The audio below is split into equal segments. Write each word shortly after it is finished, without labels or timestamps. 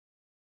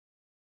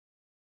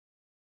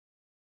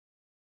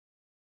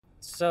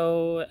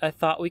So I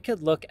thought we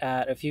could look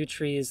at a few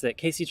trees that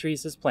Casey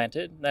Trees has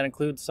planted. That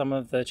includes some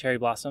of the cherry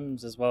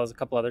blossoms as well as a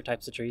couple other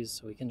types of trees,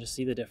 so we can just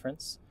see the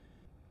difference.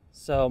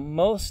 So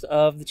most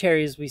of the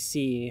cherries we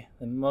see,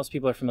 and most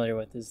people are familiar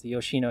with, is the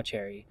Yoshino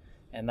cherry.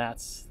 And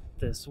that's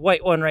this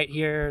white one right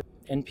here.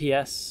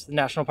 NPS, the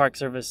National Park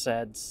Service,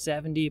 said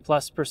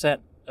 70+%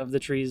 of the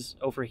trees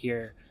over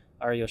here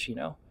are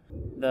Yoshino.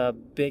 The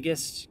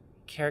biggest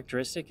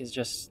characteristic is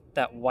just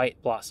that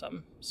white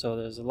blossom. So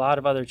there's a lot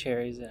of other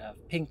cherries that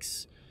have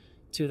pinks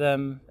to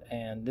them,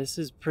 and this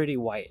is pretty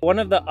white. One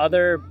of the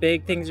other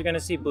big things you're going to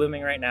see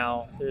blooming right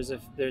now,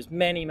 there's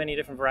many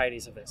different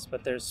varieties of this,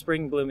 but there's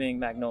spring blooming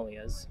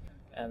magnolias,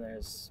 and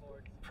there's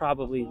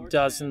probably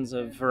dozens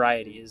of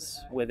varieties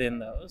within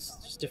those.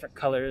 Just different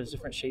colors,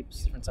 different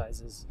shapes, different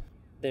sizes.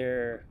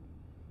 They're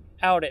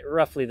out at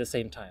roughly the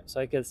same time, so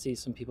I could see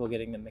some people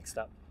getting them mixed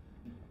up.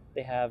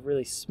 They have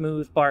really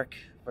smooth bark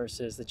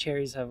versus the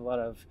cherries have a lot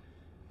of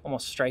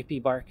almost stripy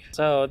bark.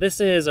 So this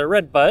is a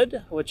red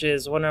bud, which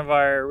is one of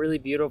our really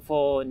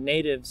beautiful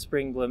native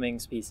spring blooming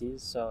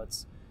species. So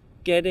it's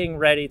getting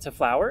ready to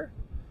flower.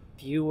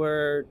 If you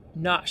were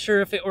not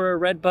sure if it were a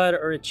red bud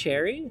or a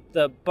cherry,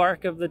 the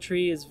bark of the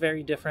tree is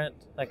very different.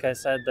 Like I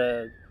said,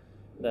 the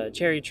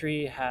cherry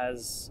tree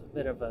has a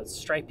bit of a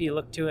stripy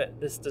look to it.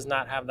 This does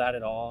not have that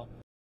at all.